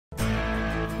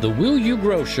The Will You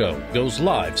Grow Show goes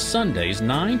live Sundays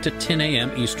 9 to 10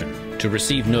 a.m. Eastern. To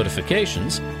receive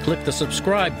notifications, click the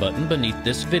subscribe button beneath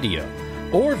this video,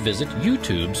 or visit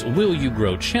YouTube's Will You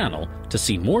Grow channel to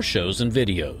see more shows and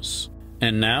videos.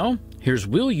 And now, here's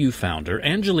Will You founder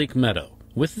Angelique Meadow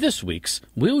with this week's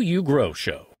Will You Grow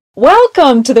Show.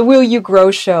 Welcome to the Will You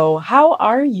Grow Show. How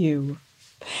are you?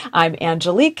 I'm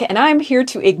Angelique, and I'm here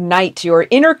to ignite your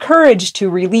inner courage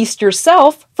to release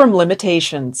yourself from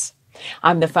limitations.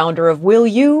 I'm the founder of Will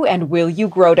You and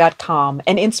WillYouGrow.com,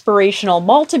 an inspirational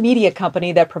multimedia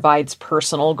company that provides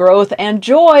personal growth and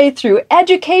joy through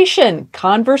education,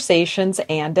 conversations,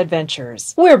 and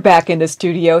adventures. We're back in the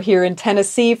studio here in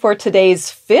Tennessee for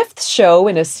today's 5th show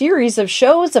in a series of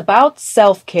shows about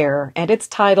self-care, and it's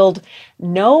titled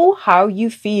Know How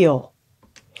You Feel.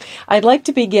 I'd like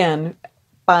to begin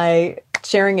by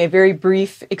sharing a very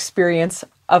brief experience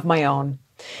of my own.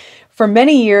 For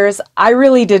many years, I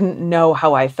really didn't know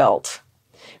how I felt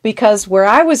because where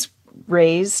I was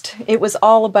raised, it was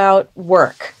all about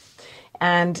work.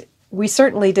 And we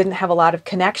certainly didn't have a lot of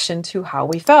connection to how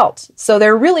we felt. So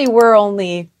there really were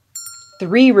only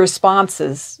 3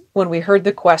 responses when we heard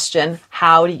the question,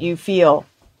 how do you feel?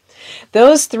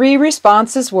 Those 3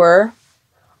 responses were,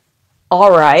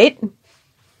 all right,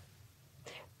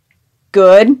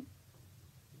 good,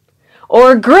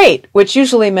 or great, which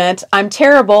usually meant I'm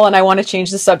terrible and I want to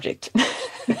change the subject.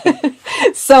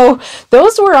 So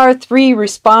those were our 3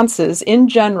 responses in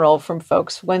general from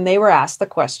folks when they were asked the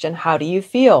question, how do you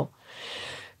feel?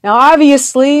 Now,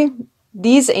 obviously,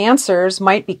 these answers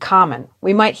might be common.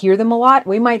 We might hear them a lot.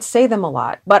 We might say them a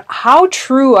lot. But how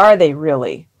true are they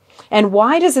really? And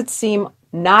why does it seem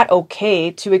not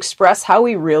okay to express how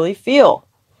we really feel?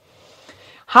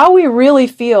 How we really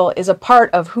feel is a part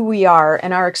of who we are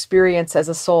and our experience as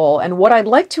a soul. And what I'd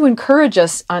like to encourage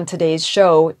us on today's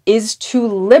show is to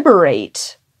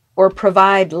liberate or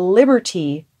provide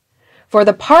liberty for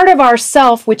the part of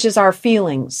ourself which is our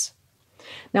feelings.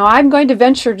 Now, I'm going to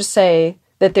venture to say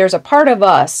that there's a part of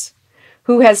us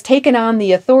who has taken on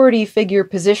the authority figure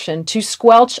position to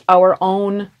squelch our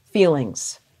own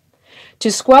feelings,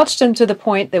 to squelch them to the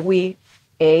point that we,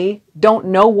 A, don't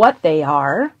know what they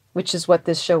are, which is what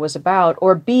this show was about,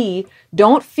 or B,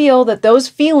 don't feel that those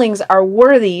feelings are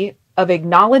worthy of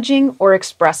acknowledging or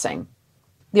expressing.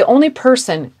 The only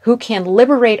person who can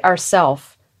liberate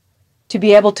ourselves to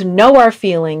be able to know our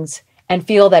feelings and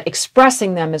feel that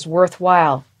expressing them is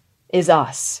worthwhile is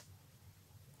us.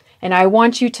 And I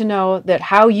want you to know that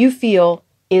how you feel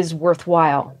is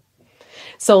worthwhile.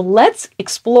 So let's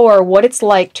explore what it's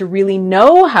like to really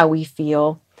know how we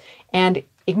feel and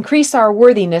increase our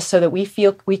worthiness so that we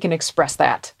feel we can express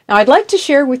that. Now, I'd like to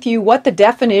share with you what the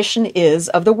definition is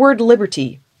of the word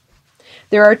liberty.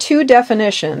 There are 2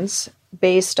 definitions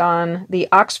based on the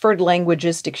Oxford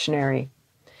Languages Dictionary.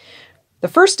 The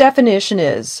first definition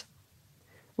is,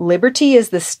 liberty is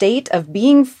the state of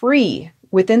being free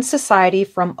within society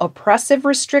from oppressive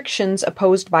restrictions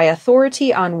imposed by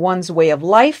authority on one's way of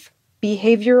life,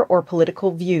 behavior, or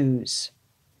political views.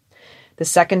 The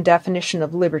second definition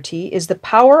of liberty is the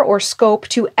power or scope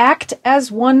to act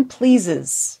as one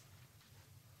pleases.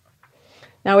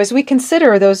 Now, as we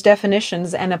consider those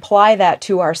definitions and apply that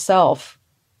to ourselves,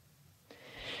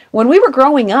 when we were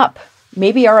growing up,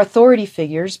 maybe our authority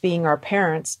figures, being our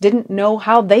parents, didn't know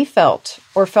how they felt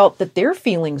or felt that their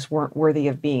feelings weren't worthy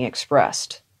of being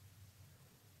expressed.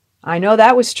 I know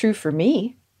that was true for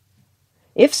me.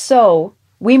 If so,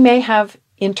 we may have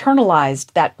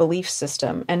internalized that belief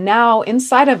system, and now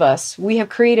inside of us we have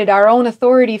created our own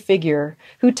authority figure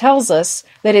who tells us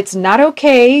that it's not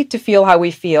okay to feel how we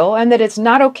feel and that it's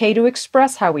not okay to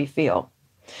express how we feel.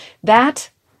 That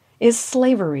is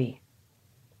slavery.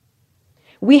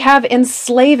 We have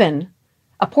enslaven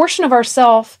a portion of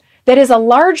ourself that is a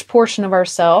large portion of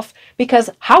ourself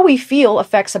because how we feel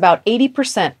affects about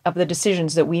 80% of the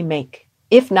decisions that we make,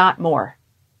 if not more.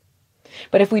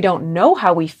 But if we don't know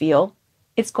how we feel,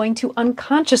 it's going to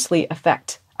unconsciously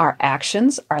affect our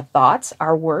actions, our thoughts,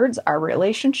 our words, our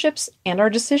relationships, and our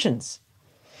decisions.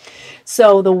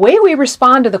 So the way we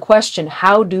respond to the question,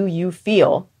 how do you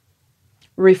feel,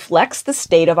 reflects the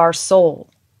state of our soul.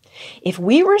 If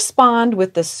we respond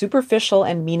with the superficial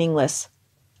and meaningless,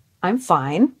 I'm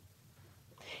fine.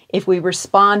 If we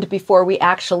respond before we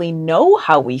actually know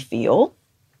how we feel,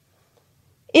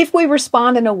 if we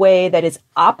respond in a way that is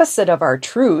opposite of our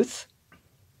truth,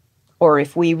 or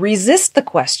if we resist the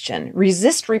question,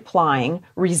 resist replying,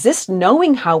 resist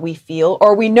knowing how we feel,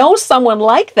 or we know someone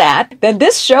like that, then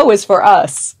this show is for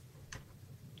us.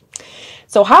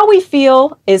 So how we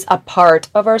feel is a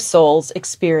part of our soul's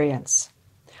experience.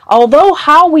 Although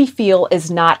how we feel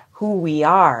is not who we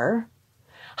are,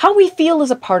 how we feel is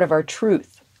a part of our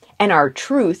truth, and our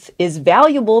truth is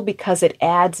valuable because it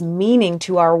adds meaning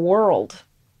to our world.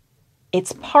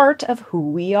 It's part of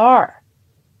who we are.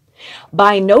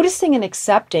 By noticing and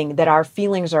accepting that our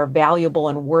feelings are valuable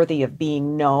and worthy of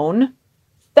being known,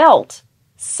 felt,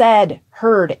 said,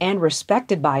 heard, and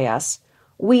respected by us,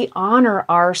 we honor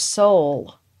our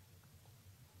soul.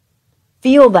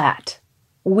 Feel that.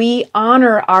 We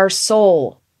honor our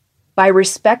soul by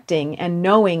respecting and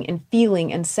knowing and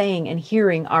feeling and saying and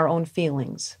hearing our own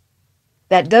feelings.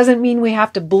 That doesn't mean we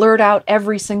have to blurt out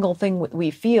every single thing we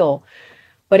feel,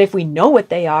 but if we know what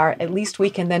they are, at least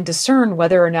we can then discern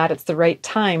whether or not it's the right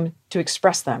time to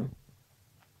express them.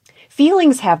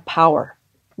 Feelings have power.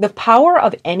 The power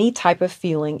of any type of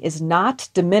feeling is not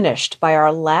diminished by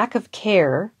our lack of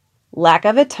care, lack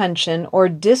of attention, or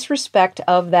disrespect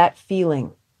of that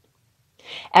feeling.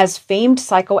 As famed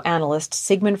psychoanalyst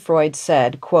Sigmund Freud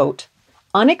said, quote,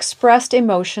 "Unexpressed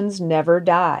emotions never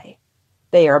die.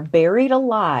 They are buried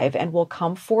alive and will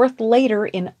come forth later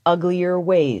in uglier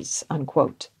ways,"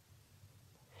 unquote.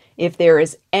 If there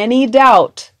is any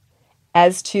doubt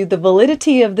as to the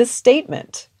validity of this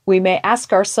statement, we may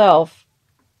ask ourselves,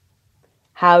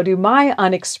 how do my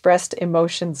unexpressed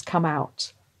emotions come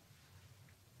out?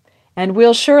 And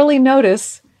we'll surely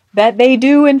notice that they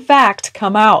do in fact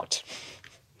come out.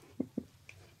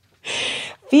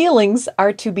 Feelings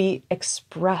are to be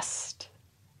expressed.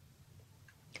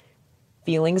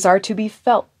 Feelings are to be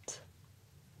felt.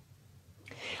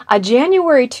 A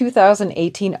January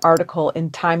 2018 article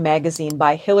in Time magazine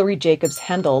by Hilary Jacobs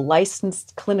Hendel,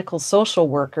 licensed clinical social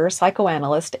worker,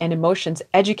 psychoanalyst, and emotions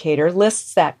educator,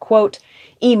 lists that, quote,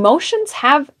 "Emotions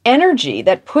have energy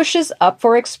that pushes up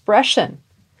for expression.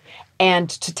 And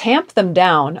to tamp them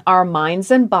down, our minds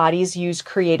and bodies use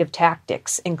creative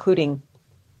tactics, including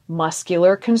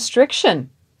muscular constriction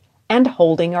and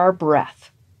holding our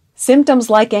breath. Symptoms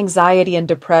like anxiety and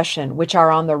depression, which are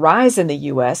on the rise in the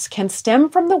U.S., can stem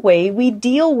from the way we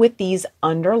deal with these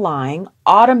underlying,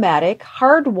 automatic,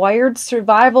 hardwired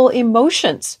survival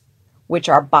emotions, which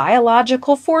are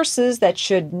biological forces that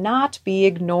should not be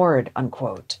ignored,"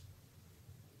 unquote.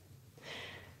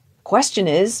 Question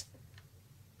is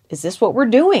this what we're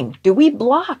doing? Do we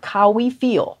block how we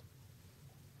feel?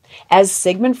 As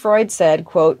Sigmund Freud said,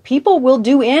 quote, "People will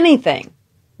do anything,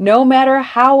 no matter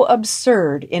how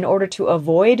absurd, in order to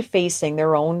avoid facing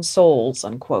their own souls,"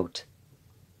 unquote.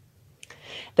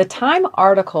 The Time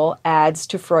article adds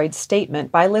to Freud's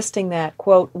statement by listing that,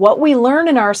 quote, "What we learn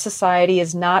in our society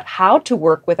is not how to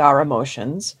work with our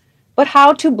emotions, but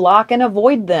how to block and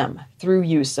avoid them through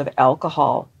use of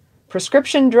alcohol,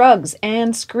 prescription drugs,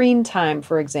 and screen time,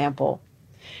 for example.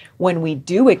 When we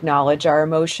do acknowledge our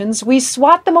emotions, we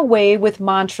swat them away with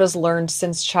mantras learned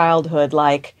since childhood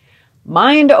like,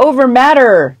 mind over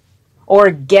matter, or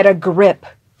get a grip,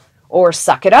 or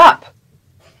suck it up.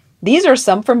 These are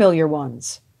some familiar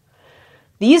ones.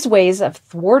 These ways of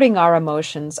thwarting our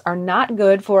emotions are not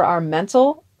good for our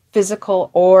mental,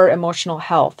 physical, or emotional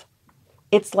health.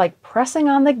 It's like pressing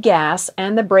on the gas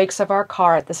and the brakes of our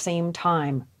car at the same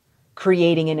time,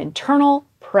 creating an internal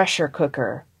pressure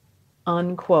cooker,"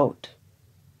 unquote.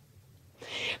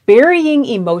 Burying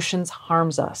emotions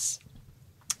harms us.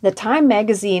 The Time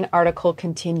magazine article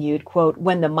continued, quote,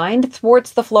 "When the mind thwarts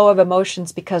the flow of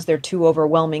emotions because they're too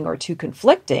overwhelming or too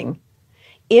conflicting,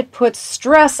 it puts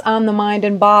stress on the mind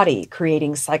and body,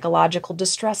 creating psychological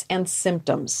distress and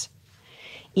symptoms.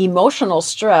 Emotional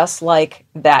stress, like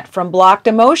that from blocked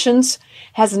emotions,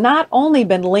 has not only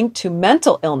been linked to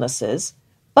mental illnesses,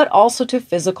 but also to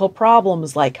physical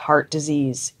problems like heart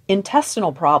disease,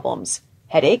 intestinal problems,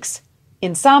 headaches,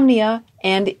 insomnia,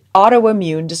 and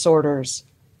autoimmune disorders.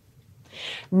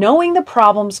 Knowing the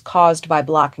problems caused by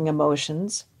blocking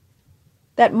emotions,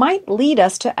 that might lead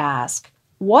us to ask,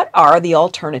 what are the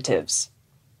alternatives?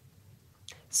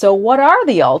 So what are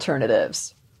the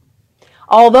alternatives?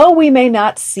 Although we may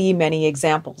not see many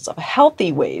examples of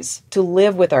healthy ways to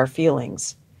live with our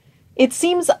feelings, it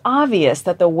seems obvious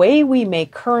that the way we may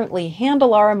currently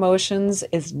handle our emotions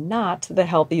is not the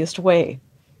healthiest way.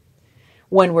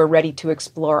 When we're ready to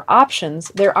explore options,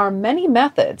 there are many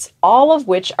methods, all of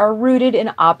which are rooted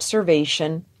in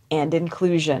observation and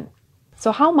inclusion.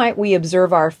 So how might we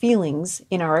observe our feelings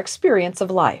in our experience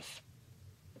of life?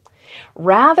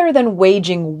 Rather than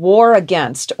waging war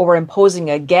against or imposing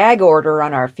a gag order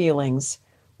on our feelings,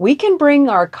 we can bring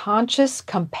our conscious,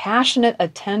 compassionate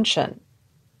attention,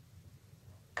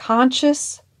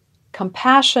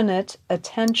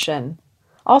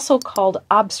 also called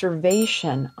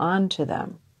observation, onto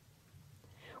them.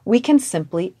 We can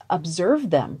simply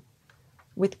observe them,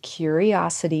 with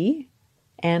curiosity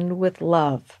and with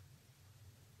love,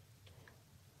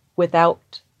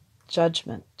 without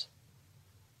judgment,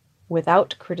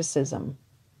 without criticism,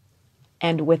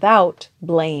 and without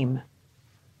blame.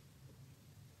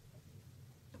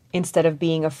 Instead of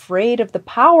being afraid of the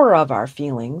power of our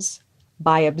feelings,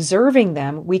 by observing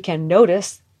them, we can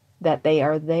notice that they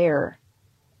are there.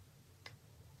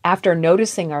 After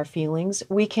noticing our feelings,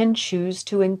 we can choose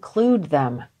to include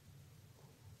them.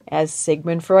 As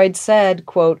Sigmund Freud said,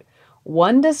 quote,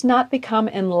 "One does not become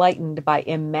enlightened by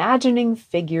imagining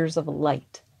figures of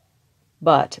light,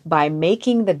 but by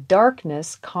making the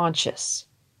darkness conscious,"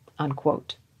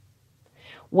 unquote.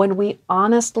 When we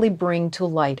honestly bring to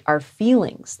light our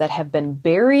feelings that have been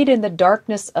buried in the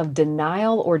darkness of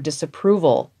denial or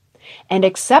disapproval, and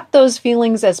accept those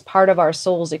feelings as part of our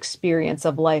soul's experience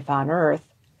of life on earth,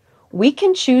 we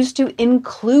can choose to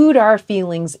include our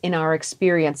feelings in our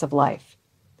experience of life.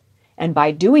 And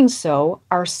by doing so,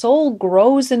 our soul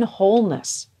grows in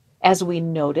wholeness as we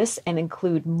notice and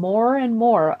include more and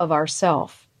more of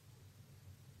ourself.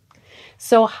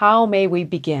 So how may we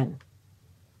begin?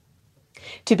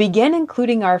 To begin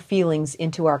including our feelings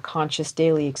into our conscious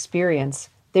daily experience,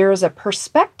 there is a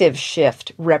perspective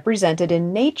shift represented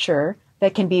in nature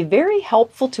that can be very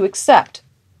helpful to accept.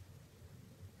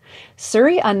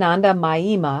 Suri Ananda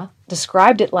Mahima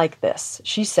described it like this.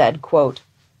 She said, quote,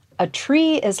 "A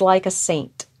tree is like a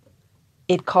saint.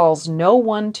 It calls no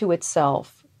one to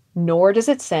itself, nor does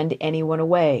it send anyone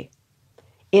away.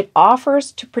 It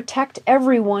offers to protect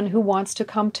everyone who wants to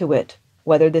come to it,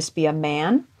 whether this be a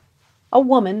man, a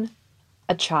woman,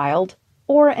 a child,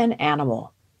 or an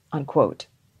animal," unquote.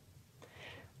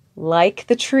 Like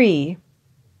the tree,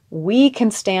 we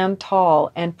can stand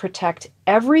tall and protect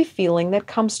every feeling that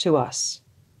comes to us.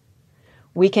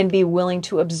 We can be willing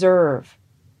to observe,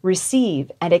 receive,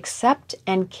 and accept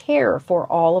and care for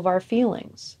all of our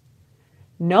feelings,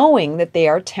 knowing that they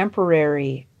are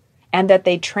temporary and that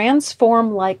they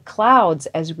transform like clouds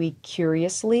as we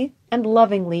curiously and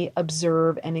lovingly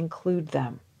observe and include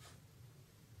them.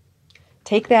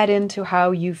 Take that into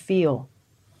how you feel.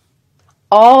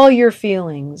 All your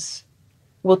feelings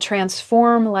will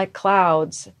transform like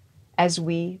clouds as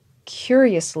we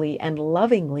curiously and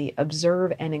lovingly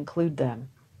observe and include them.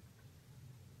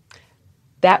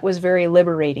 That was very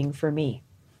liberating for me.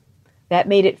 That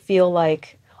made it feel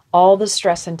like all the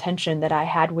stress and tension that I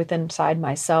had within inside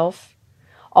myself,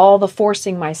 all the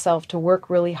forcing myself to work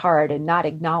really hard and not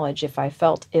acknowledge if I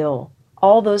felt ill,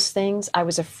 all those things, I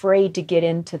was afraid to get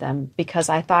into them because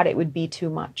I thought it would be too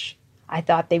much. I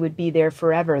thought they would be there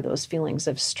forever, those feelings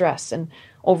of stress and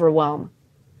overwhelm.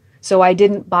 So I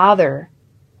didn't bother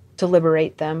to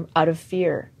liberate them out of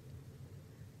fear.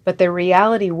 But the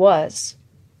reality was,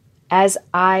 as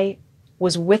I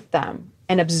was with them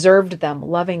and observed them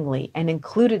lovingly and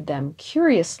included them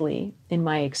curiously in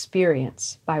my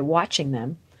experience by watching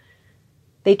them,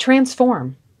 they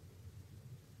transform.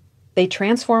 They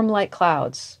transform like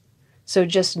clouds. So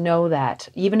just know that,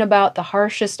 even about the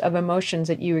harshest of emotions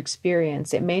that you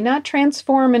experience, it may not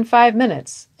transform in 5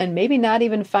 minutes, and maybe not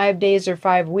even 5 days or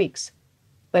 5 weeks,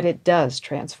 but it does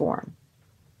transform.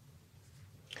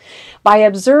 By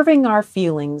observing our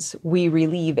feelings, we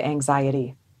relieve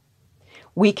anxiety.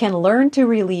 We can learn to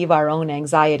relieve our own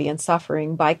anxiety and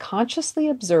suffering by consciously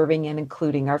observing and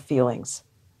including our feelings.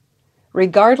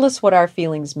 Regardless what our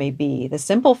feelings may be, the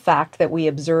simple fact that we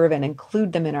observe and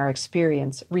include them in our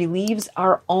experience relieves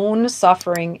our own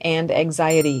suffering and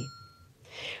anxiety.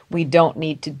 We don't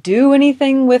need to do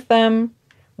anything with them.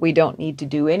 We don't need to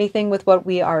do anything with what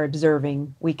we are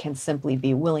observing. We can simply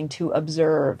be willing to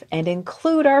observe and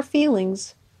include our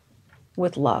feelings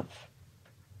with love.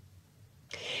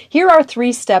 Here are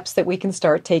 3 steps that we can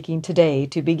start taking today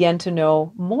to begin to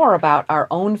know more about our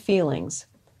own feelings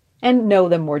and know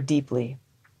them more deeply.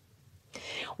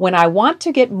 When I want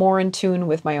to get more in tune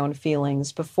with my own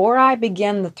feelings, before I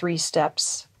begin the 3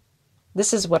 steps,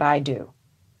 this is what I do.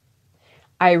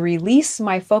 I release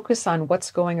my focus on what's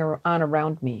going on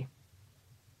around me.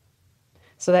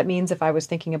 So that means if I was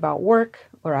thinking about work,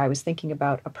 or I was thinking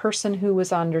about a person who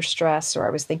was under stress, or I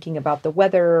was thinking about the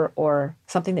weather, or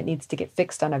something that needs to get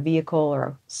fixed on a vehicle,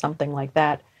 or something like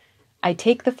that, I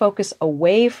take the focus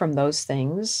away from those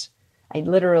things. I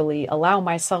literally allow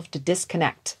myself to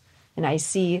disconnect, and I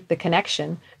see the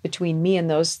connection between me and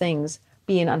those things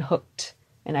being unhooked,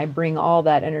 and I bring all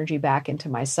that energy back into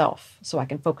myself so I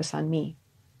can focus on me.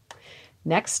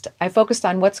 Next, I focused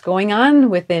on what's going on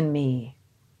within me.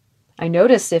 I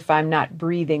notice if I'm not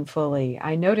breathing fully.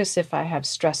 I notice if I have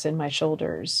stress in my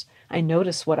shoulders. I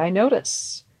notice what I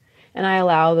notice, and I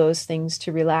allow those things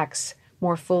to relax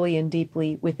more fully and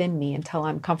deeply within me until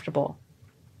I'm comfortable.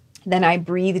 Then I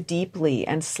breathe deeply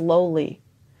and slowly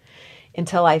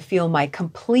until I feel my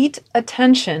complete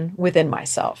attention within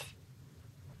myself.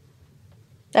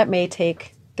 That may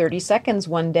take 30 seconds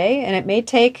one day, and it may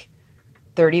take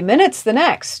 30 minutes the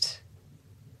next,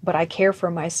 but I care for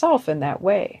myself in that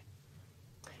way.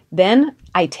 Then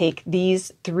I take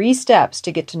these 3 steps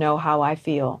to get to know how I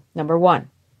feel. Number 1,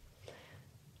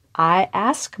 I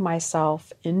ask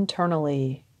myself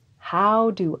internally,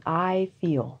 how do I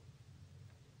feel?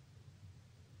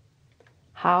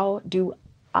 How do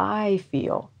I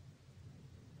feel?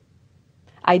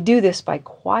 I do this by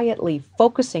quietly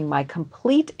focusing my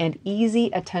complete and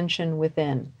easy attention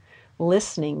within,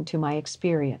 listening to my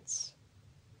experience.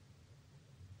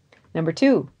 Number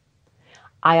 2,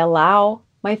 I allow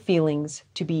my feelings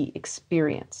to be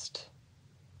experienced.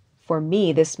 For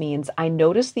me, this means I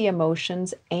notice the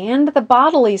emotions and the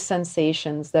bodily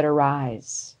sensations that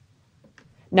arise.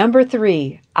 Number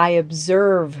 3, I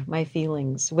observe my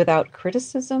feelings without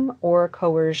criticism or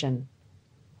coercion.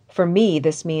 For me,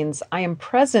 this means I am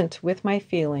present with my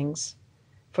feelings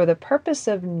for the purpose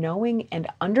of knowing and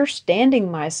understanding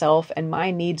myself and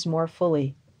my needs more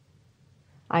fully.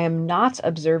 I am not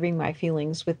observing my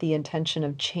feelings with the intention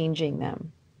of changing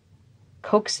them,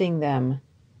 coaxing them,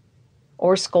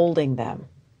 or scolding them.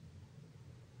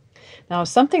 Now,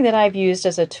 something that I've used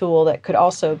as a tool that could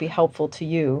also be helpful to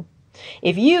you,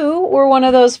 if you were one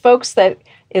of those folks that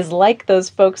is like those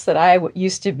folks that I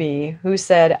used to be, who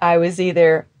said I was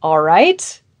either all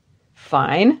right,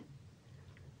 fine,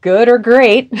 good, or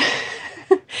great,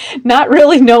 not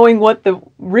really knowing what the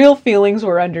real feelings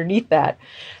were underneath that,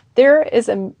 there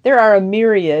are a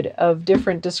myriad of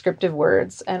different descriptive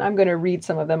words, and I'm going to read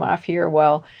some of them off here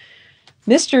while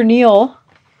Mr.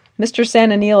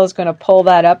 Santa Neil is going to pull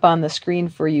that up on the screen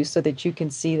for you so that you can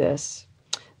see this.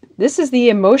 This is the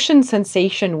Emotion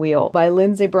Sensation Wheel by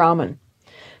Lindsay Brauman.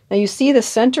 Now you see the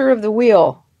center of the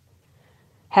wheel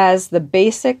has the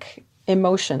basic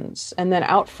emotions, and then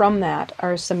out from that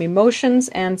are some emotions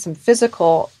and some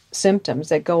physical symptoms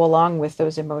that go along with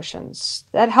those emotions.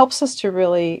 That helps us to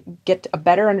really get a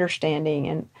better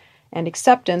understanding and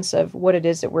acceptance of what it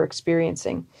is that we're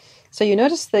experiencing. So you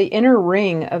notice the inner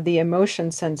ring of the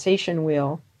emotion sensation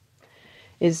wheel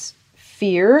is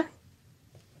fear,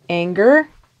 anger,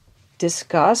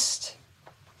 disgust,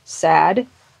 sad,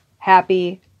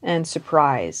 happy, and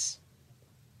surprise.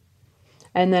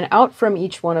 And then out from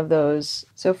each one of those,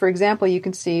 so for example, you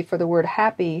can see for the word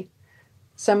happy,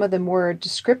 some of the more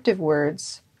descriptive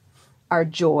words are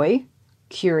joy,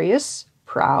 curious,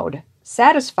 proud,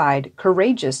 satisfied,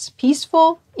 courageous,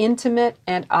 peaceful, intimate,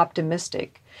 and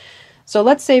optimistic. So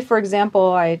let's say, for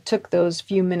example, I took those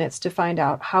few minutes to find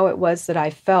out how it was that I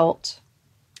felt.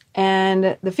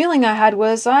 And the feeling I had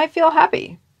was, I feel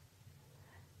happy.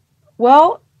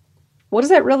 Well, what does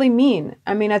that really mean?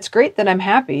 I mean, it's great that I'm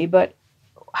happy, but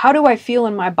how do I feel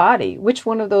in my body? Which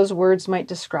one of those words might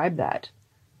describe that?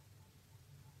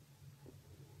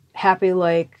 Happy,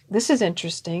 like, this is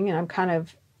interesting, and I'm kind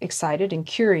of excited and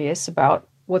curious about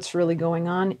what's really going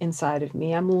on inside of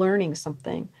me. I'm learning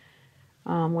something.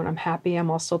 When I'm happy,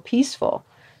 I'm also peaceful.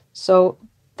 So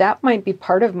that might be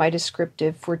part of my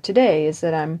descriptive for today, is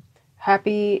that I'm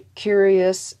happy,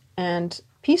 curious, and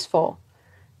peaceful.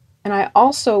 And I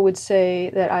also would say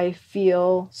that I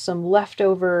feel some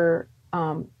leftover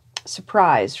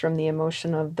surprise from the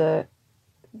emotion of the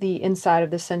inside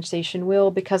of the sensation wheel,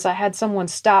 because I had someone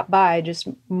stop by just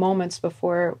moments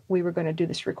before we were going to do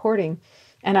this recording,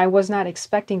 and I was not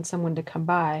expecting someone to come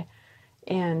by,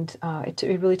 and it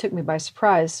really took me by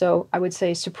surprise. So I would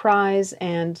say surprise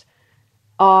and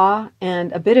awe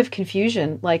and a bit of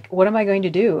confusion, like, what am I going to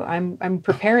do? I'm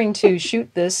preparing to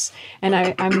shoot this, and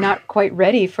I'm not quite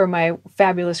ready for my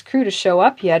fabulous crew to show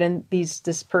up yet, and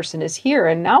this person is here,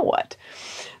 and now what?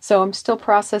 So I'm still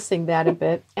processing that a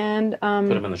bit. And put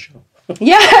them in the show.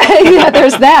 yeah,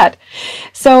 there's that.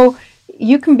 So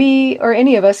you can be, or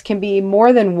any of us can be,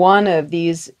 more than one of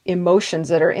these emotions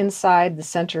that are inside the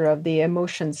center of the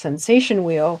emotion sensation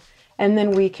wheel, and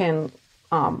then we can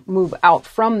move out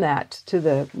from that to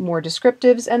the more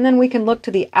descriptives, and then we can look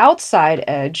to the outside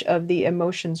edge of the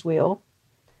emotions wheel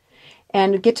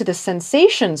and get to the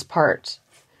sensations part.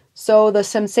 So the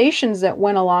sensations that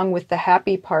went along with the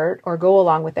happy part, or go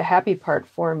along with the happy part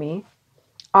for me,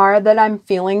 are that I'm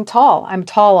feeling tall. I'm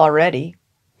tall already.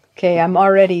 Okay, I'm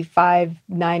already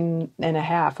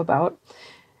 5'9.5" about.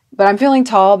 But I'm feeling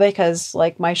tall because,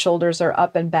 like, my shoulders are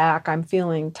up and back. I'm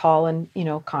feeling tall and,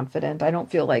 confident. I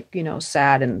don't feel like,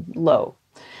 sad and low.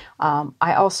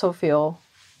 I also feel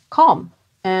calm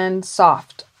and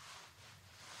soft.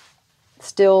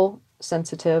 Still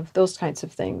sensitive, those kinds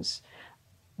of things.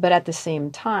 But at the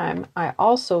same time, I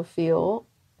also feel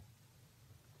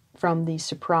from the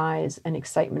surprise and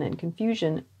excitement and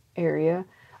confusion area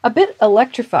a bit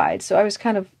electrified. So I was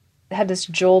kind of had this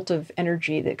jolt of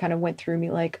energy that kind of went through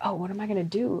me like, oh, what am I going to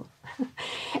do?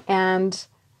 And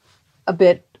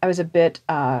I was a bit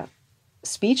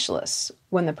speechless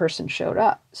when the person showed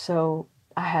up. So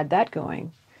I had that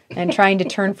going. And trying to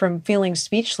turn from feeling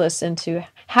speechless into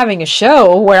having a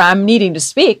show where I'm needing to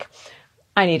speak,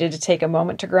 I needed to take a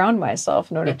moment to ground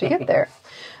myself in order to get there.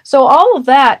 So all of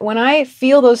that, when I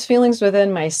feel those feelings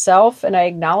within myself and I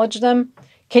acknowledge them,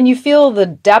 can you feel the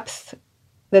depth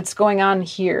that's going on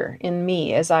here in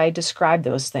me as I describe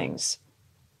those things?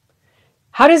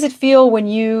 How does it feel when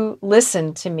you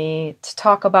listen to me to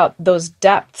talk about those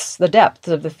depths, the depth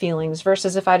of the feelings,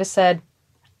 versus if I just said,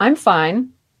 I'm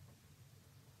fine?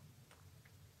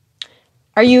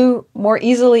 Are you more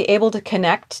easily able to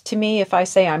connect to me if I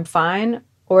say I'm fine?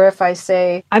 Or if I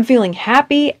say I'm feeling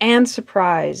happy and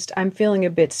surprised, I'm feeling a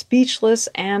bit speechless,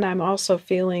 and I'm also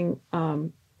feeling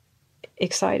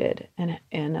excited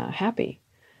and happy?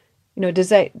 You know, does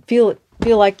that feel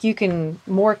like you can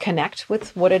more connect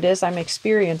with what it is I'm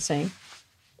experiencing?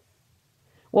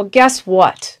 Well, guess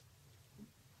what?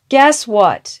 Guess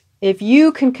what? If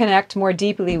you can connect more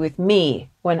deeply with me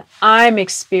when I'm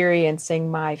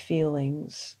experiencing my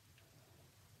feelings,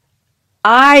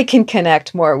 I can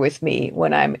connect more with me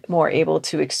when I'm more able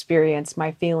to experience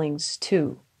my feelings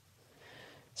too.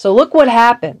 So look what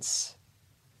happens.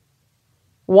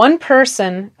 One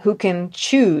person who can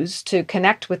choose to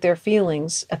connect with their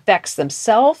feelings affects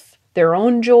themselves, their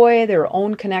own joy, their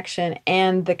own connection,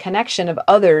 and the connection of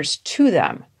others to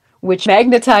them, which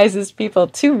magnetizes people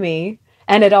to me.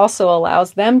 And it also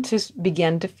allows them to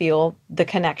begin to feel the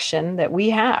connection that we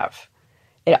have.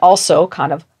 It also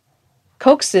kind of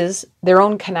coaxes their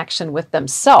own connection with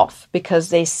themselves because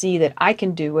they see that I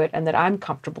can do it and that I'm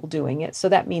comfortable doing it. So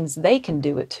that means they can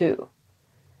do it too.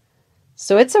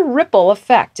 So it's a ripple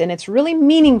effect, and it's really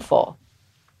meaningful.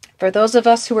 For those of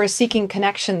us who are seeking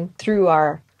connection through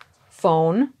our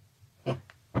phone,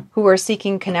 who are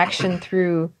seeking connection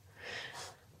through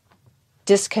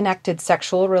disconnected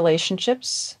sexual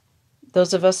relationships,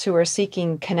 those of us who are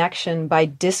seeking connection by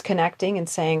disconnecting and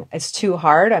saying, it's too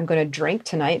hard, I'm going to drink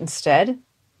tonight instead.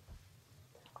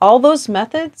 All those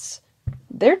methods,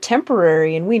 they're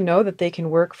temporary, and we know that they can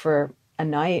work for a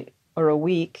night or a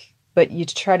week, but you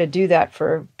try to do that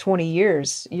for 20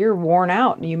 years, you're worn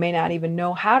out, and you may not even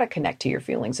know how to connect to your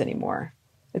feelings anymore.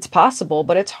 It's possible,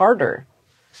 but it's harder.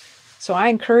 So I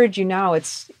encourage you now,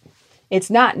 it's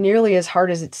not nearly as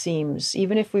hard as it seems.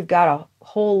 Even if we've got a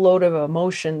whole load of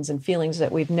emotions and feelings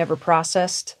that we've never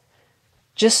processed,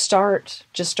 just start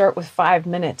with 5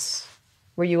 minutes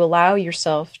where you allow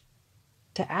yourself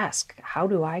to ask, how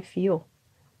do I feel?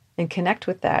 And connect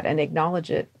with that and acknowledge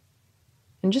it.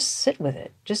 And just sit with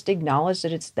it. Just acknowledge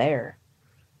that it's there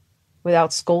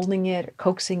without scolding it,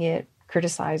 coaxing it,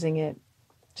 criticizing it.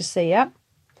 Just say, yep,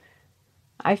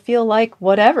 I feel like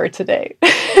whatever today.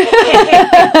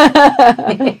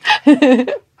 I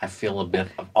feel a bit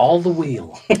of all the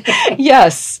wheel.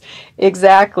 Yes,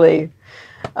 exactly.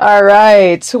 All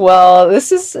right. Well,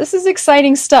 this is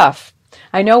exciting stuff.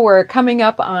 I know we're coming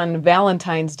up on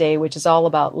Valentine's Day, which is all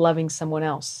about loving someone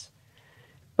else.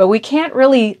 But we can't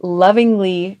really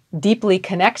lovingly, deeply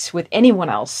connect with anyone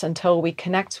else until we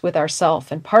connect with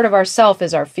ourself. And part of ourself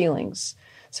is our feelings.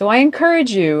 So I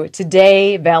encourage you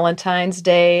today, Valentine's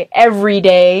Day, every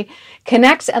day,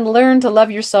 connect and learn to love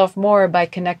yourself more by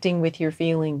connecting with your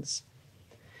feelings.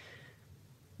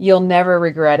 You'll never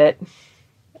regret it.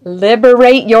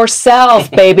 Liberate yourself,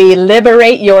 baby.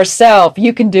 Liberate yourself.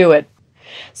 You can do it.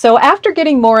 So after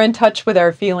getting more in touch with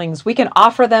our feelings, we can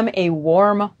offer them a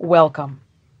warm welcome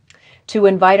to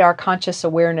invite our conscious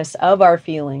awareness of our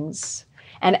feelings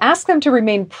and ask them to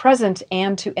remain present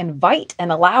and to invite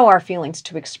and allow our feelings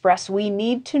to express. We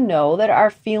need to know that our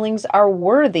feelings are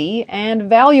worthy and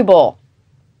valuable.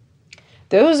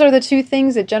 Those are the two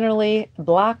things that generally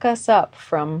block us up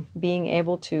from being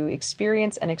able to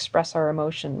experience and express our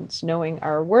emotions, knowing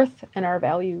our worth and our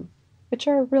value, which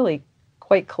are really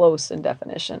quite close in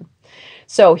definition.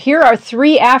 So here are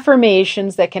 3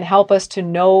 affirmations that can help us to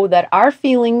know that our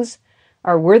feelings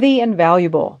are worthy and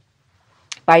valuable.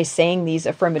 By saying these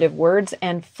affirmative words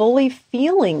and fully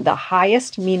feeling the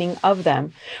highest meaning of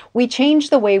them, we change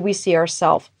the way we see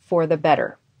ourselves for the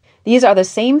better. These are the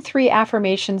same 3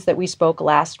 affirmations that we spoke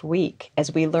last week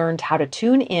as we learned how to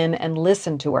tune in and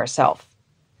listen to ourselves.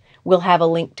 We'll have a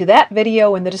link to that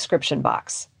video in the description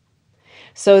box.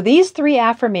 So these 3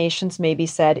 affirmations may be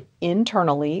said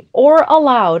internally or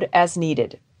aloud as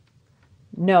needed.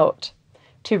 Note,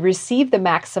 to receive the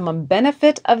maximum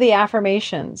benefit of the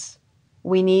affirmations,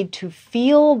 we need to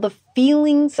feel the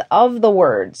feelings of the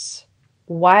words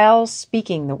while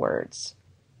speaking the words.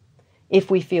 If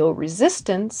we feel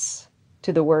resistance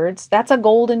to the words, that's a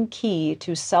golden key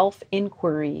to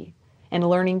self-inquiry and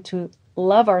learning to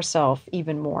love ourselves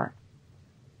even more.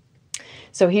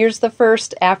 So here's the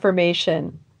first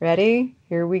affirmation. Ready?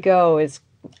 Here we go. Is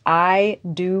I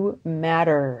do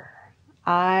matter.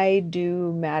 I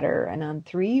do matter. And on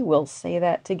 3, we'll say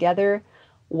that together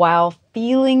while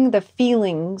feeling the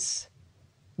feelings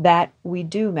that we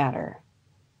do matter.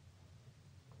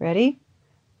 Ready?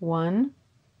 1,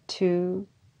 2,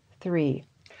 3.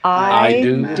 I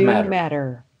do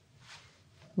matter.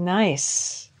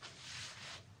 Nice.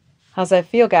 How's that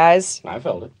feel, guys? I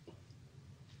felt it.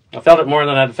 I felt it more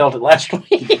than I'd felt it last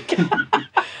week.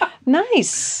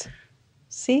 Nice.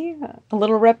 See, a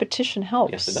little repetition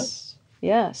helps. Yes, it does.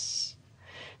 Yes.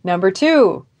 Number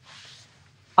 2,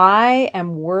 I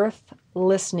am worth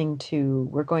listening to.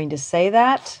 We're going to say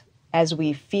that as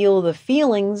we feel the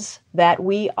feelings that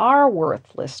we are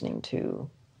worth listening to.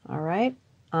 All right?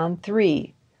 On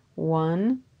 3.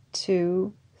 1,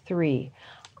 2, 3.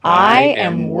 I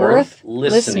am worth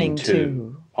listening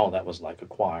to. Oh, that was like a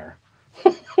choir.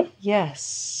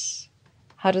 Yes.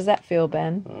 How does that feel,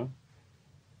 Ben?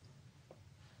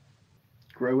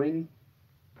 Growing.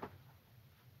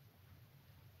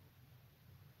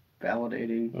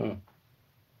 Validating.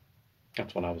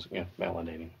 That's what I was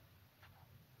validating.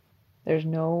 There's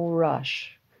no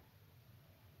rush.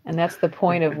 And that's the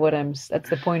point of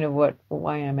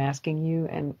why I'm asking you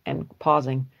and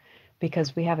pausing,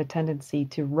 because we have a tendency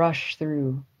to rush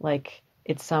through like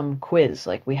it's some quiz.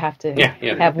 Like we have to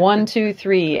have 1, 2,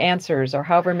 3 answers or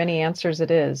however many answers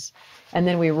it is. And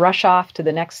then we rush off to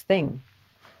the next thing.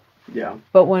 Yeah.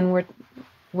 But when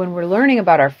we're learning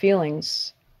about our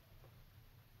feelings,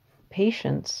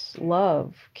 patience,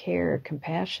 love, care,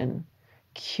 compassion,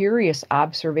 curious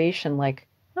observation, like,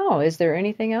 oh, is there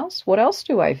anything else? What else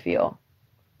do I feel?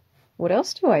 What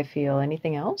else do I feel?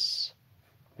 Anything else?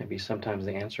 Maybe sometimes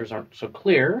the answers aren't so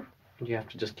clear, and you have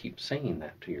to just keep saying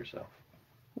that to yourself.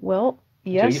 Well,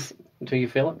 yes. Until you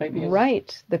feel it, maybe?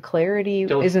 Right. The clarity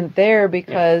isn't there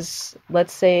because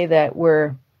let's say that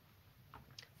we're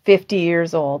 50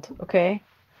 years old, okay?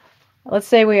 Let's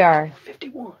say we are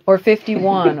 51 or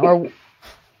 51 or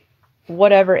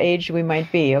whatever age we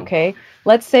might be, okay?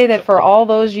 Let's say that for all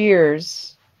those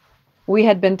years, we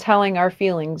had been telling our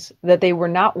feelings that they were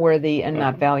not worthy and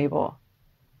not valuable.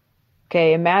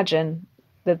 Okay, imagine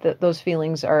that those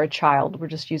feelings are a child. We're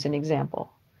just using an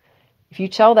example. If you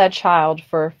tell that child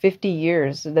for 50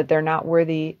 years that they're not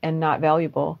worthy and not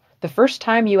valuable, the first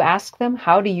time you ask them,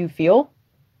 how do you feel?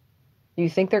 Do you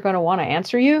think they're going to want to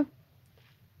answer you?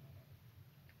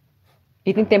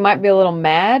 You think they might be a little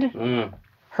mad,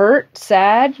 hurt,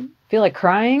 sad, feel like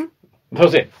crying?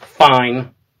 That's it.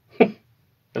 Fine.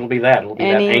 It'll be that. It'll be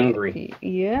that angry.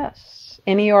 Yes.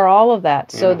 Any or all of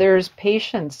that. So there's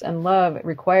patience and love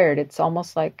required. It's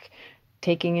almost like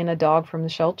taking in a dog from the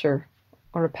shelter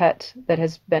or a pet that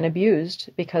has been abused,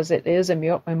 because it is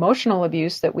emotional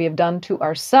abuse that we have done to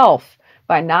ourselves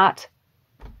by not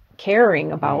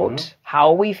caring about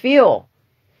how we feel.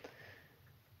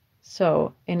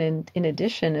 So in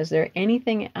addition, is there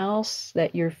anything else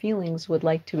that your feelings would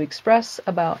like to express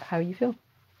about how you feel?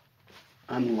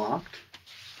 Unlocked.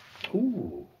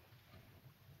 Ooh,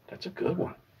 that's a good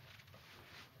one.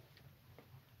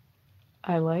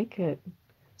 I like it.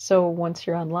 So once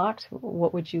you're unlocked,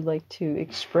 what would you like to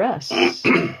express?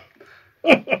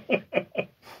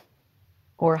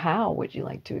 Or how would you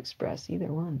like to express?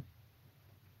 Either one.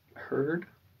 Heard.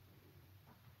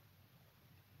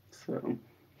 So...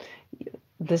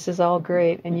 This is all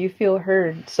great, and you feel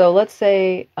heard. So let's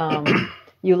say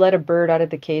you let a bird out of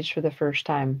the cage for the first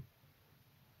time.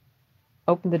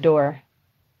 Open the door.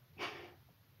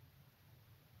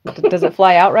 Does it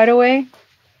fly out right away?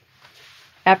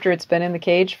 After it's been in the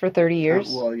cage for 30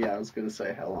 years? Well, yeah, I was going to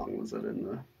say, how long was it in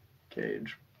the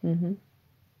cage? Mm-hmm.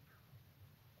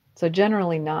 So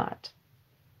generally not.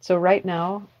 So right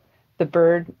now, the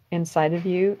bird inside of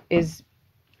you is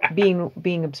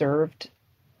being observed.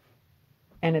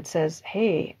 And it says,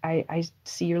 hey, I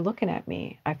see you're looking at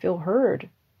me. I feel heard.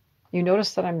 You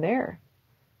notice that I'm there.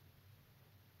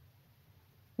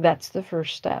 That's the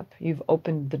first step. You've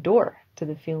opened the door to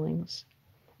the feelings.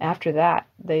 After that,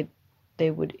 they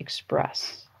would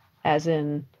express. As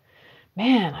in,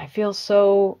 man, I feel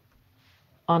so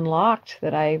unlocked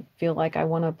that I feel like I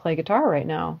want to play guitar right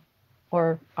now.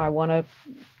 Or I want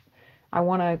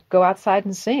to go outside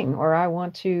and sing. Or I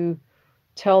want to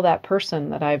tell that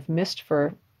person that I've missed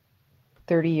for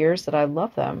 30 years that I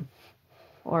love them.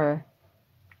 Or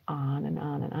on and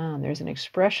on and on. There's an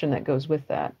expression that goes with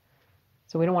that.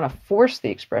 So we don't want to force the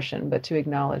expression, but to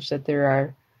acknowledge that there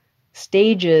are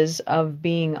stages of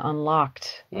being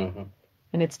unlocked. Mm-hmm.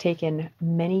 And it's taken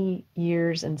many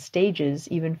years and stages,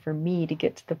 even for me, to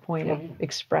get to the point of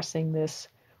expressing this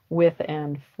with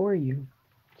and for you.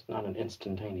 It's not an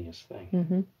instantaneous thing.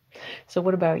 Mm-hmm. So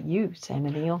what about you, Sam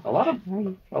and Neil? A lot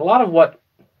of what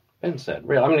Ben said,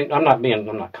 really. I mean,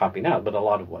 I'm not copying out, but a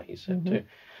lot of what he said too.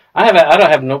 I don't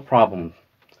have no problem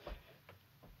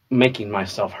making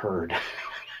myself heard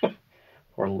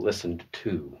or listened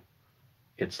to.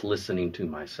 It's listening to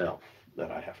myself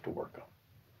that I have to work on.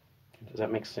 Does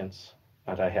that make sense?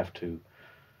 That I have to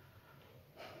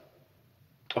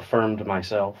affirm to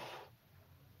myself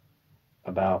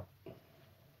about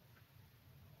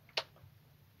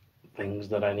things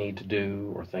that I need to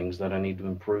do or things that I need to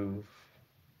improve.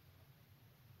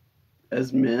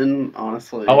 As men,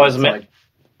 honestly. Oh, as men. Like,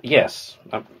 yes.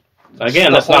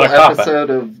 Again, that's not a cop-out. The episode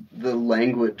of the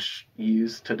language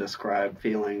used to describe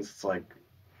feelings, it's like,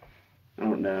 I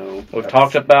don't know. We've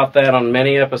talked about that on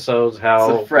many episodes,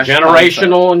 how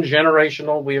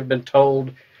generational we have been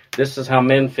told this is how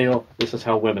men feel, this is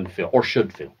how women feel, or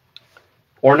should feel,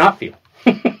 or not feel.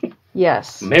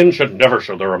 Yes. Men should never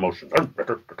show their emotions.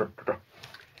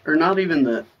 Or not even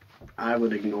that I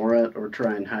would ignore it or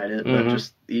try and hide it, but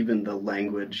just even the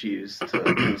language used to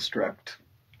construct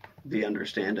the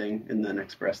understanding and then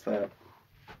express that.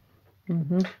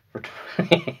 Mm-hmm.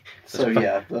 So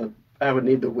yeah, I would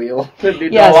need the wheel.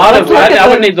 Yes, I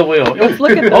would need the wheel. Let's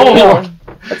look at the wheel.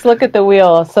 Let's look at the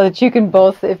wheel so that you can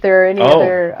both, if there are any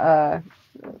other,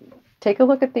 take a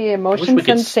look at the emotion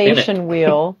sensation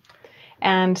wheel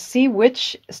and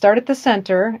start at the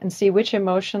center and see which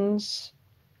emotions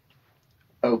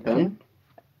open.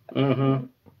 Mm-hmm.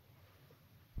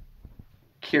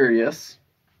 Curious.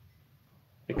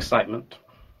 Excitement.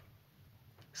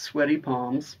 Sweaty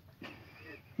palms.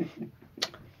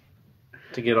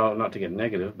 Not to get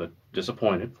negative, but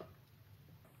disappointed.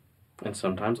 And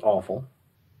sometimes awful.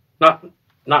 Not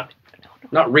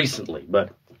recently,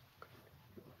 but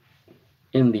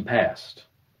in the past.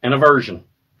 And aversion.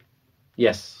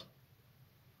 Yes.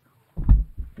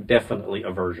 Definitely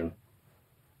aversion.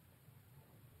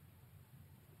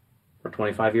 For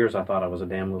 25 years, I thought I was a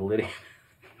damn little idiot.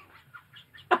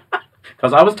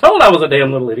 Because I was told I was a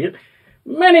damn little idiot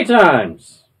many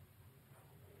times.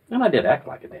 And I did act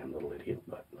like a damn little idiot,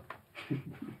 but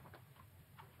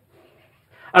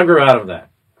I grew out of that.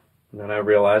 And then I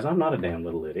realized I'm not a damn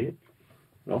little idiot.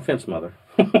 No offense, Mother.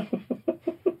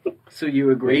 So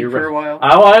you agreed for a while?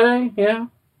 Oh, yeah.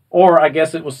 Or I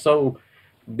guess it was so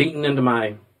beaten into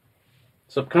my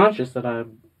subconscious that I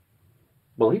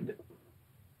believed it.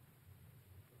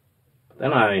 But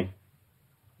then I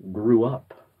grew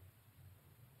up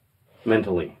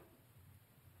mentally.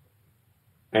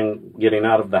 And getting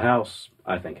out of the house,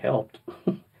 I think, helped.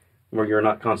 Where you're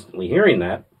not constantly hearing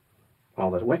that.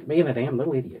 All that, being a damn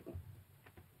little idiot.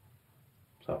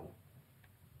 So.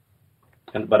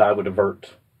 But I would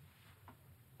avert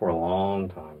for a long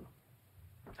time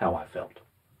how I felt.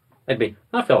 I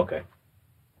felt okay.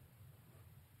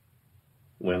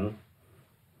 When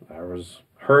I was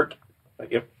hurt,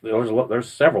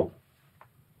 there's several.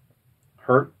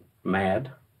 Hurt,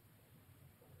 mad,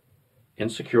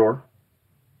 insecure.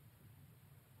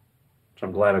 So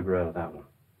I'm glad I grew out of that one.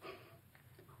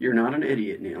 You're not an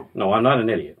idiot, Neil. No, I'm not an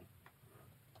idiot.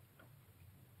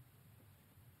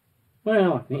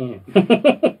 Well, yeah.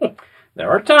 There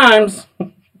are times.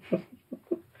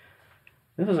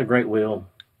 This is a great wheel.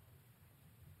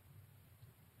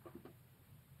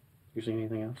 You see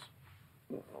anything else?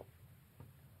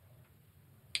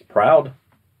 Proud.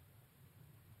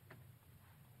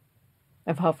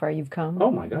 Of how far you've come? Oh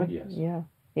my God, yes.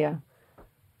 Yeah.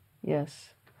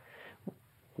 Yes.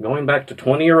 Going back to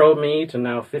 20-year-old me to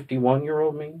now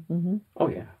 51-year-old me? Mm-hmm. Oh,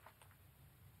 yeah.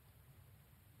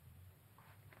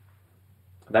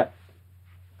 That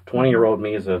 20-year-old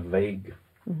me is a vague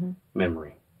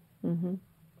memory. Mm-hmm.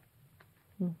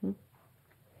 Mm-hmm.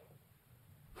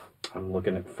 I'm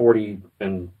looking at 40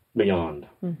 and beyond.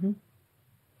 Mm-hmm.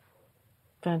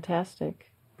 Fantastic.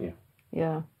 Yeah.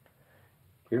 Yeah.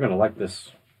 You're going to like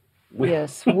this.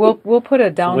 Yes, we'll put a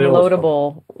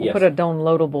downloadable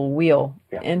wheel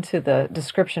Yeah. into the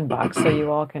description box so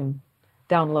you all can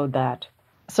download that.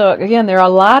 So again, there are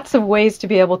lots of ways to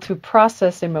be able to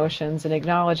process emotions and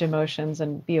acknowledge emotions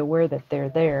and be aware that they're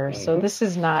there. Mm-hmm. So this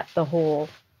is not all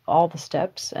the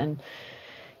steps, and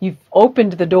you've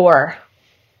opened the door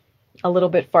a little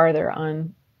bit farther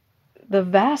on the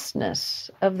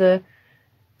vastness of the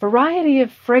variety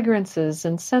of fragrances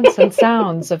and scents and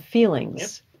sounds of feelings. Yep.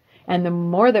 And the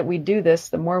more that we do this,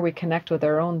 the more we connect with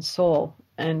our own soul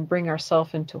and bring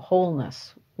ourselves into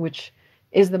wholeness, which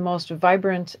is the most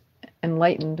vibrant,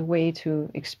 enlightened way to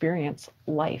experience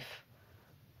life.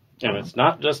 And it's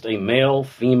not just a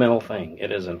male-female thing.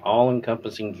 It is an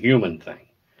all-encompassing human thing.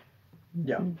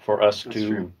 Yeah. For us That's to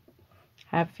true.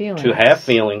 Have feelings. to have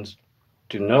feelings,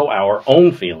 to know our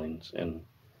own feelings, and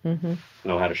Mm-hmm.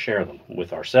 know how to share them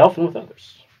with ourselves and with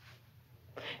others.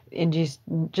 And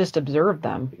just observe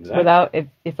them. Exactly. Without,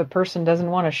 if a person doesn't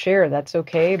want to share, that's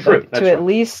okay. True, But that's to at right.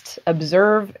 least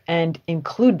observe and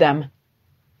include them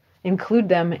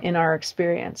in our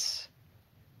experience.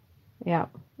 Yeah,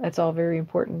 that's all very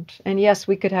important. And yes,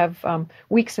 we could have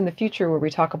weeks in the future where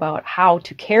we talk about how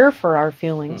to care for our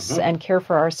feelings and care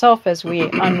for ourselves as we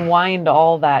unwind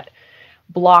all that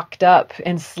blocked up,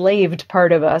 enslaved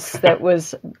part of us that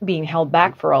was being held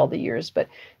back for all the years. But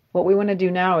what we want to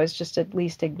do now is just at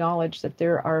least acknowledge that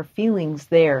there are feelings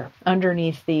there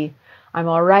underneath the I'm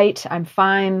all right, I'm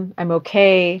fine, I'm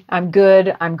okay, I'm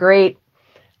good, I'm great.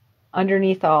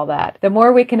 Underneath all that, the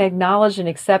more we can acknowledge and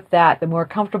accept that, the more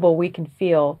comfortable we can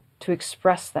feel to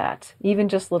express that, even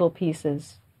just little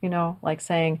pieces, like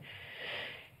saying,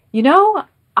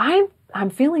 I'm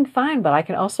feeling fine, but I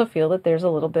can also feel that there's a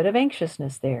little bit of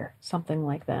anxiousness there, something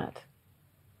like that,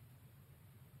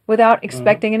 without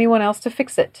expecting anyone else to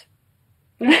fix it,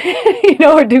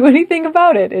 or do anything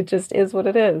about it. It just is what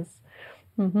it is.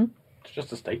 Mm-hmm. It's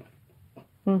just a statement.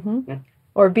 Mm-hmm. Yeah.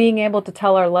 Or being able to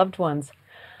tell our loved ones,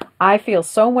 I feel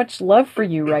so much love for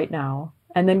you right now,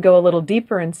 and then go a little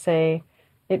deeper and say,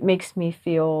 it makes me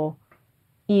feel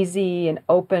easy and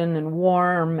open and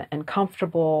warm and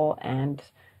comfortable and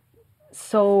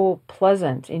so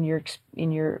pleasant in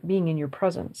your being in your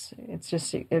presence. It's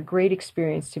just a great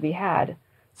experience to be had.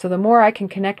 So the more I can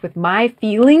connect with my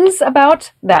feelings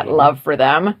about that love for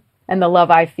them and the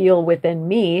love I feel within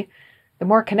me, the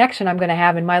more connection I'm going to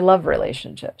have in my love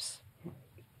relationships.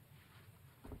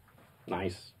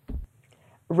 Nice.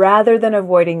 Rather than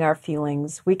avoiding our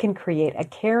feelings, we can create a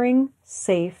caring,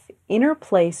 safe, inner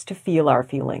place to feel our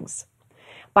feelings.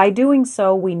 By doing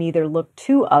so, we neither look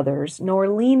to others nor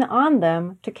lean on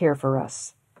them to care for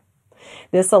us.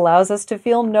 This allows us to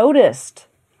feel noticed,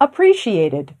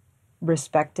 appreciated,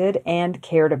 respected, and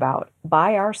cared about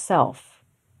by ourselves.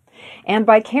 And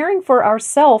by caring for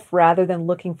ourselves rather than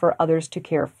looking for others to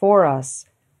care for us,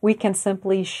 we can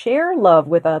simply share love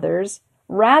with others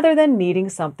rather than needing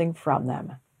something from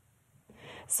them.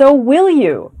 So will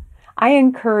you? I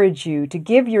encourage you to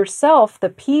give yourself the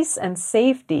peace and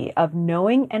safety of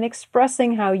knowing and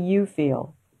expressing how you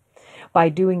feel. By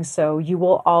doing so, you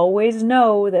will always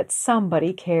know that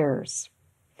somebody cares.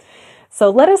 So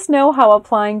let us know how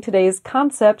applying today's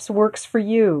concepts works for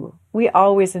you. We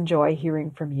always enjoy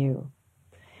hearing from you.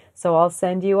 So I'll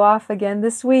send you off again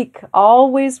this week,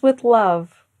 always with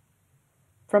love,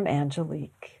 from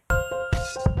Angelique.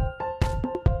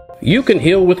 You can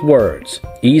heal with words,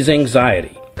 ease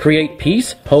anxiety, create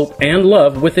peace, hope, and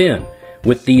love within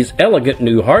with these elegant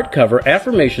new hardcover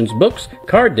affirmations books,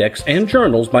 card decks, and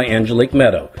journals by Angelique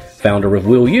Meadow, founder of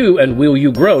Will You and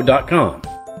WillYouGrow.com.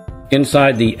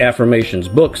 Inside the affirmations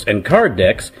books and card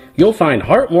decks, you'll find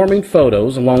heartwarming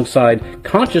photos alongside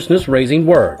consciousness-raising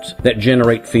words that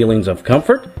generate feelings of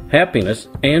comfort, happiness,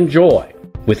 and joy.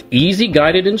 With easy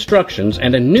guided instructions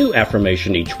and a new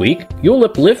affirmation each week, you'll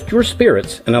uplift your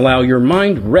spirits and allow your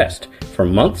mind rest for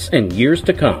months and years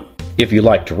to come. If you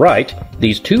like to write,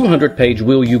 these 200-page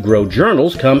Will You Grow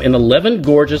journals come in 11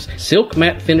 gorgeous silk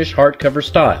matte finish hardcover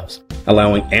styles,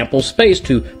 allowing ample space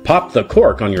to pop the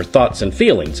cork on your thoughts and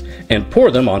feelings and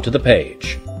pour them onto the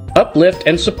page. Uplift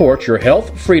and support your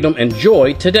health, freedom, and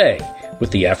joy today with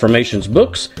the affirmations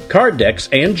books, card decks,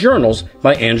 and journals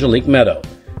by Angelique Meadow,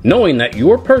 knowing that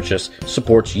your purchase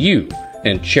supports you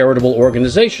and charitable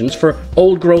organizations for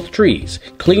old growth trees,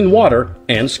 clean water,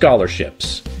 and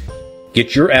scholarships.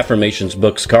 Get your affirmations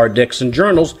books, card decks, and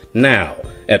journals now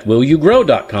at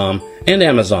WillYouGrow.com and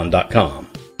Amazon.com.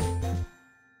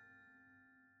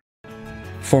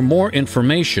 For more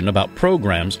information about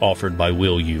programs offered by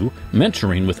Will You,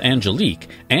 mentoring with Angelique,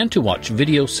 and to watch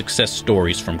video success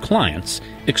stories from clients,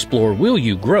 explore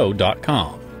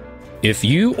WillYouGrow.com. If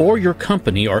you or your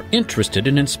company are interested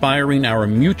in inspiring our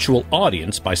mutual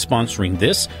audience by sponsoring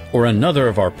this or another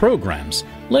of our programs,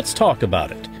 let's talk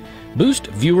about it. Boost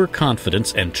viewer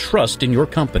confidence and trust in your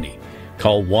company.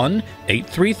 Call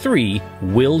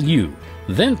 1-833-WILL-YOU,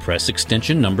 then press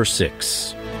extension number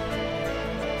 6.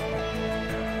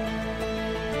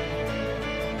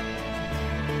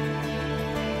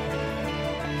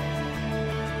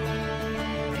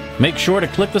 Make sure to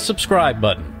click the subscribe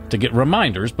button to get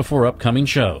reminders before upcoming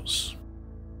shows.